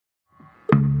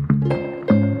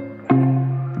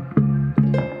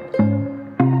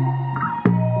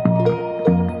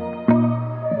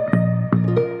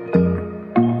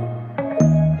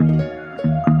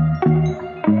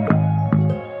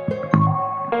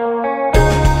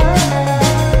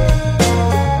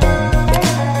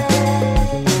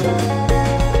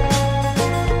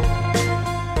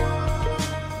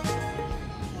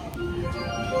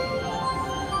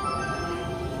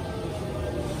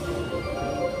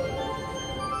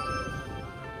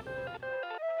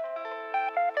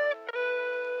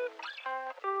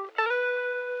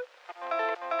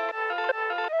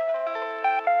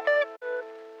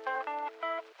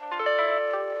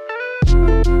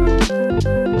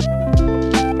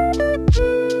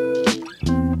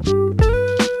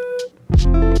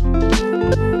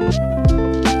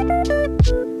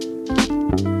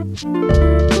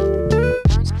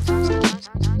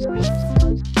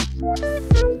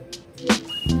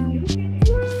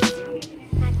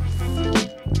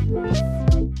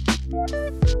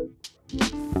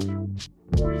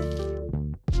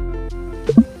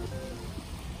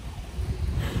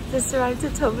arrived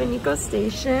at Nikko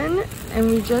Station and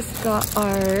we just got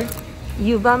our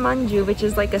yuba manju, which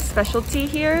is like a specialty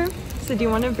here. So do you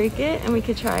want to break it and we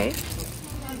could try?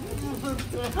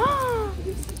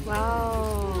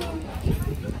 Wow.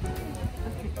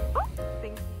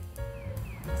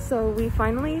 So we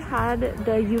finally had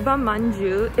the yuba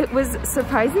manju. It was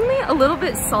surprisingly a little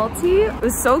bit salty. It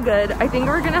was so good. I think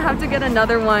we're gonna have to get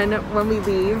another one when we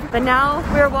leave. But now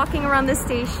we're walking around the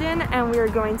station and we're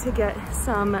going to get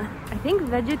some, I think,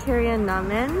 vegetarian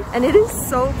ramen. And it is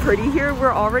so pretty here.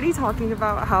 We're already talking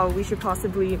about how we should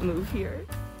possibly move here.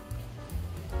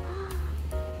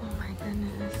 Oh my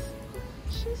goodness.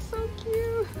 She's so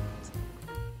cute.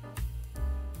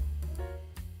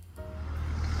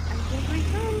 I think we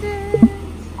found it.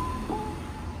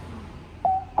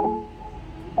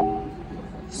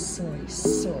 Soy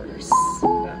source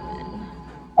ramen.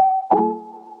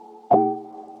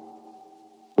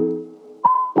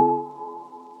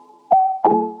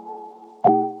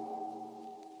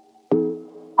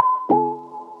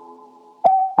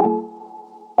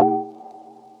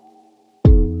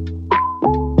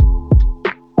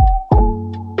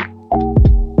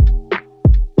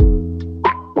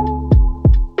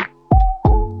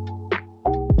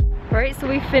 So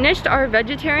we finished our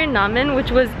vegetarian ramen, which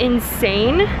was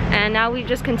insane, and now we've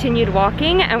just continued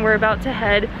walking and we're about to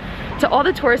head to all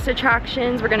the tourist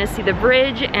attractions. We're gonna see the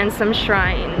bridge and some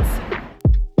shrines.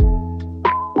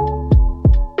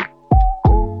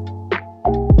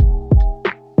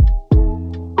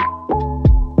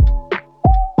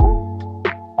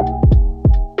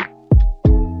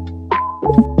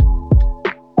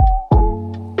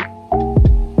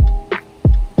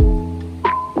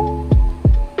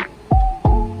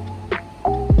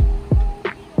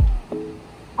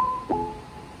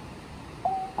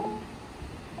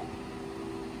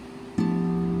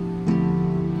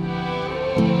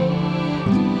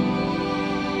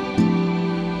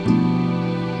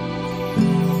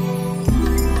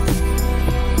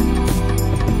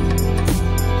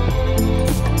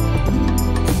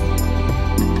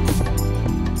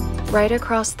 Right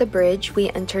across the bridge, we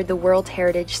entered the World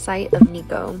Heritage Site of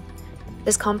Nikko.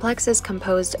 This complex is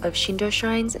composed of Shinto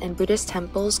shrines and Buddhist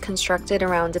temples constructed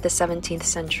around the 17th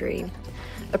century.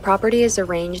 The property is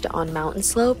arranged on mountain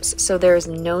slopes, so there is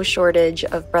no shortage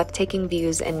of breathtaking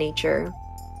views and nature.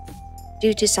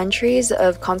 Due to centuries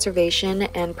of conservation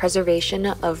and preservation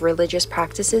of religious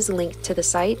practices linked to the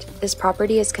site, this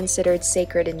property is considered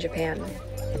sacred in Japan.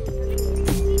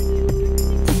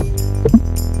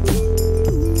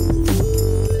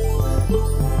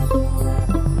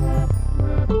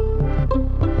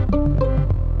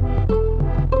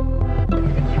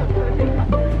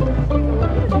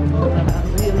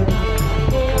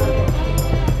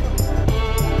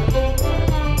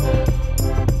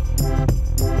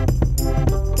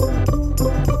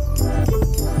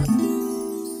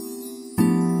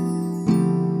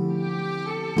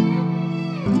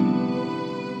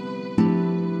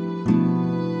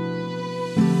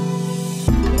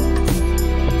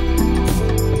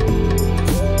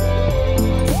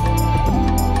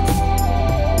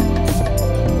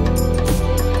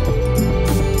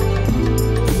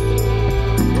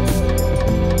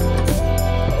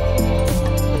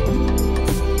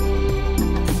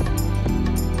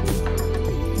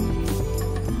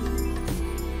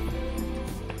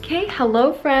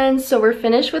 Hello friends, so we're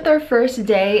finished with our first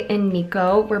day in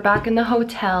Nikko. We're back in the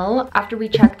hotel. After we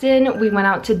checked in, we went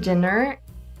out to dinner.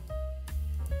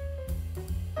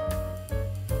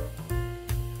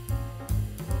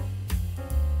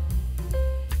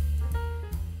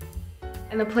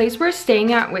 And the place we're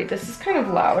staying at, wait, this is kind of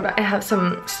loud. I have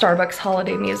some Starbucks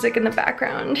holiday music in the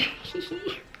background.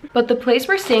 But the place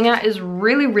we're staying at is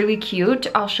really, really cute.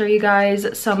 I'll show you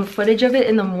guys some footage of it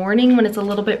in the morning when it's a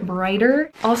little bit brighter.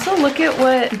 Also, look at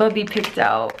what Bubby picked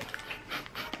out.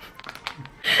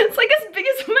 It's like as big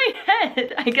as my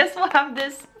head. I guess we'll have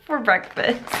this for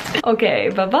breakfast. Okay,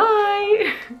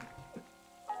 bye-bye.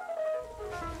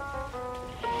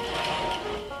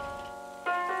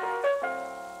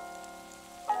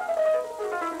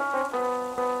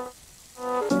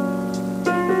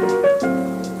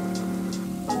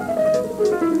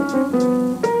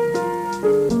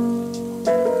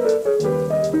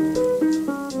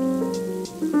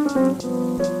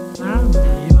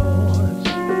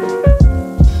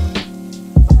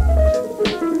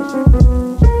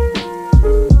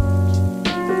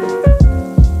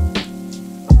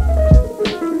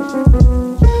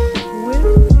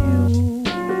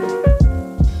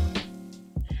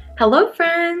 Hello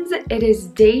friends! It is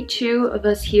day 2 of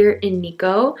us here in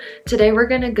Nikko. Today we're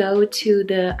gonna go to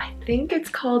the, I think it's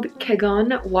called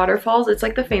Kegon Waterfalls. It's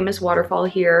like the famous waterfall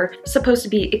here. It's supposed to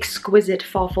be exquisite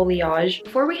fall foliage.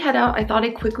 Before we head out, I thought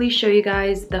I'd quickly show you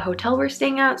guys the hotel we're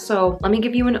staying at. So let me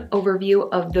give you an overview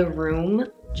of the room.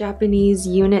 Japanese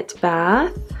unit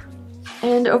bath.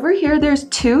 And over here there's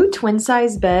 2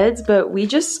 twin-size beds, but we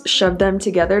just shoved them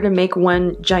together to make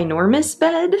one ginormous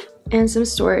bed. And some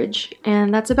storage,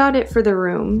 and that's about it for the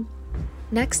room.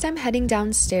 Next, I'm heading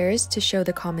downstairs to show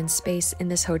the common space in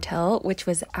this hotel, which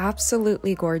was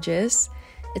absolutely gorgeous.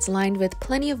 It's lined with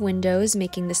plenty of windows,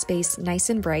 making the space nice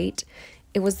and bright.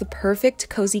 It was the perfect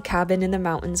cozy cabin in the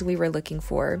mountains we were looking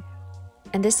for.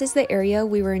 And this is the area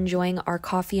we were enjoying our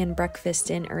coffee and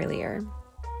breakfast in earlier.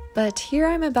 But here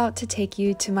I'm about to take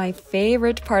you to my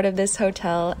favorite part of this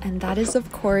hotel, and that is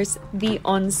of course the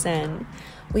onsen.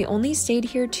 We only stayed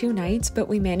here 2 nights, but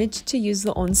we managed to use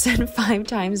the onsen 5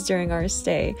 times during our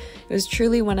stay. It was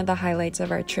truly one of the highlights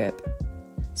of our trip.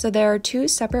 So there are 2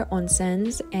 separate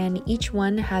onsens, and each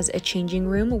one has a changing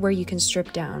room where you can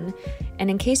strip down. And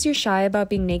in case you're shy about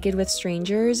being naked with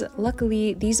strangers,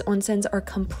 luckily these onsens are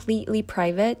completely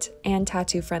private and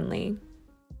tattoo friendly.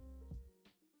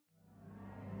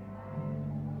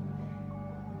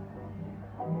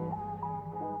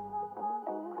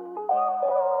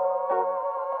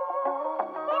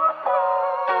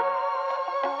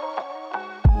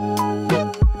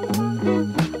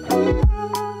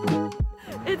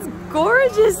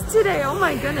 Gorgeous today, oh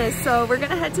my goodness. So we're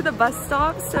gonna head to the bus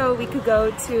stop so we could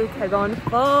go to Kegon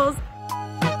Falls.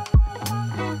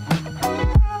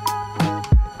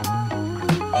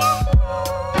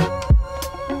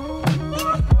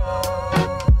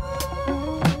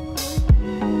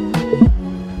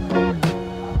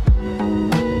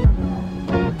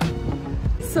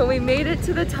 So we made it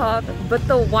to the top, but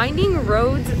the winding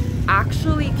roads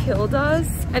actually killed us.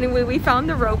 Anyway, we found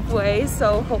the ropeway,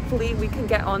 so hopefully we can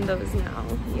get on those now.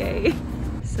 Yay.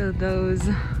 So those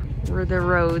were the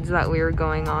roads that we were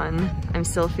going on. I'm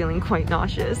still feeling quite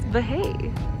nauseous, but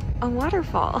hey, a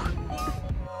waterfall.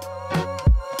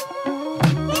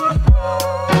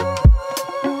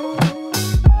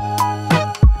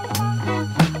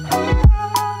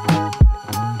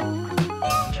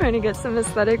 Trying to get some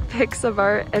aesthetic pics of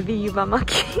our ebi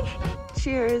yubamaki.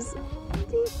 Cheers.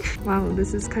 Wow,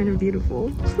 this is kind of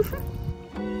beautiful.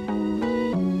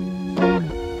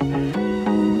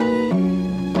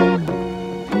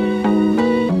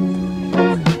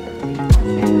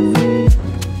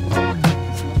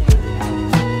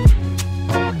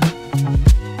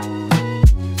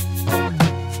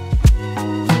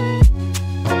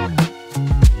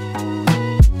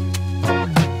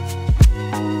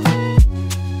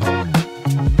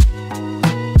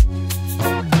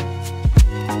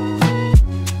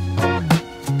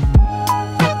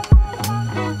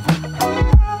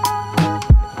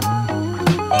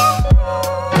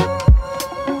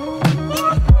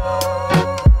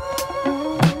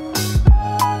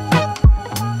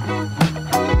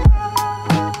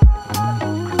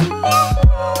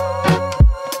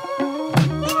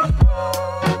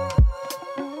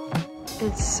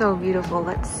 It's so beautiful.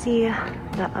 Let's see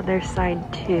the other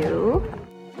side too.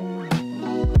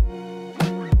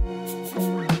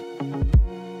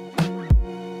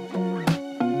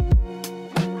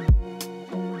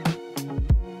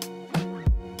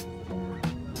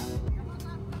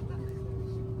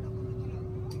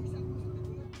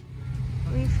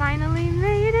 We finally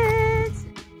made it!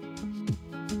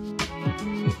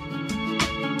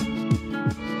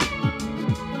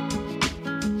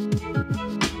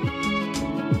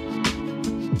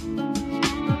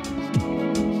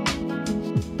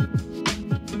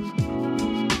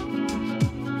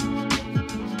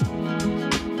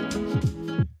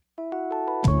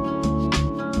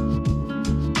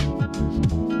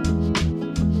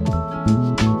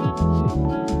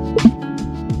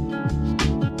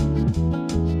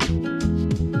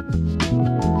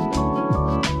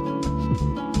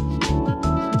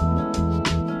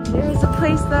 There's a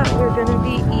place that we're gonna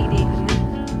be eating.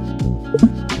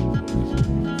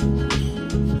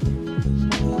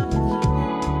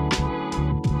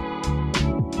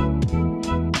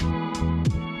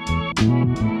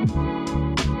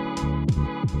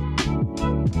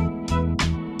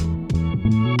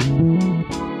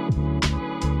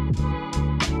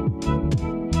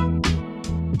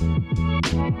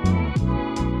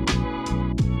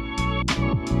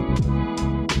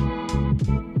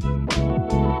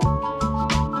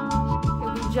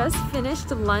 Just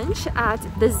finished lunch at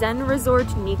the Zen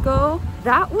Resort Nikko.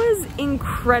 That was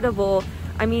incredible.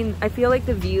 I mean, I feel like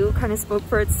the view kind of spoke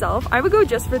for itself. I would go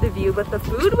just for the view, but the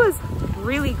food was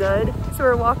really good. So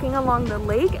we're walking along the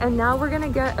lake and now we're gonna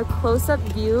get a close-up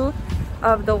view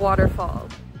of the waterfall.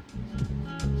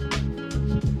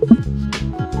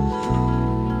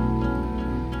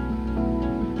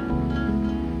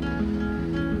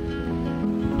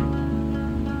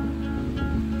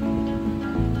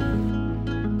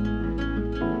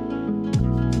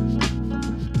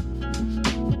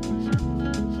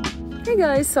 Hey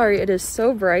guys, sorry it is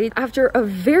so bright. After a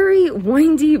very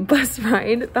windy bus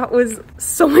ride that was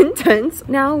so intense,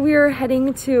 now we're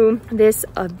heading to this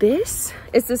abyss.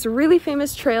 It's this really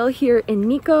famous trail here in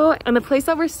Nikko, and the place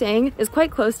that we're staying is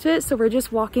quite close to it, so we're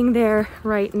just walking there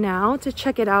right now to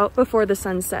check it out before the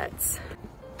sun sets.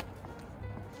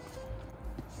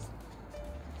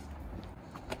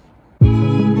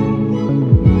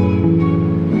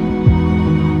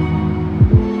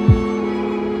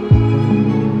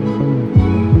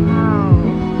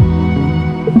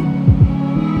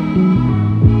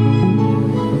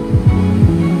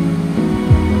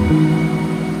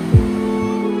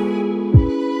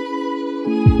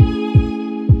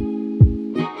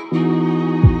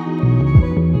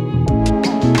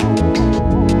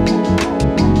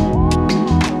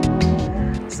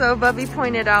 So Bubby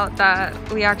pointed out that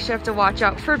we actually have to watch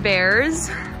out for bears.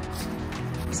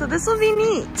 So this will be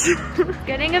neat.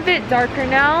 Getting a bit darker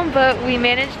now, but we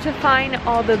managed to find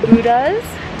all the Buddhas.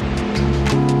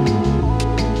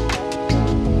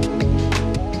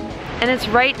 And it's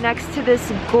right next to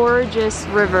this gorgeous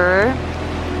river.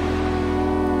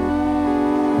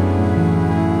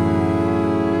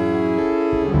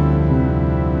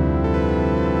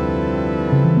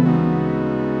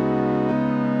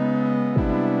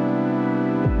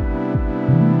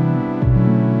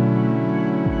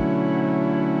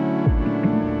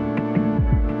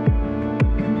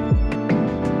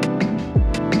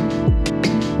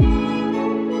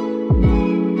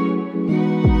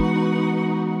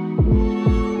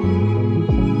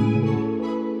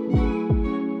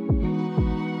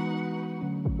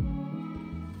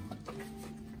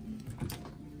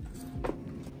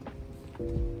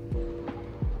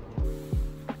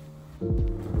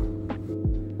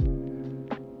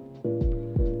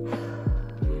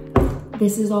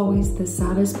 This is always the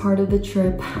saddest part of the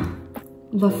trip,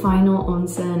 the final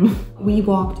onsen. We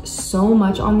walked so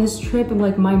much on this trip,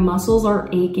 like my muscles are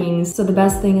aching. So the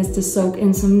best thing is to soak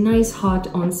in some nice hot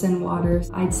onsen waters.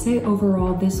 I'd say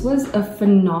overall, this was a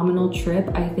phenomenal trip.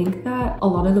 I think that a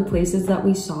lot of the places that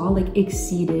we saw like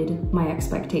exceeded my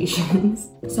expectations.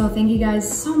 So thank you guys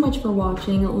so much for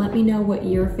watching. Let me know what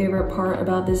your favorite part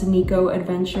about this Nikko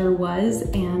adventure was.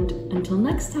 And until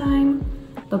next time,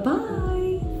 bye-bye.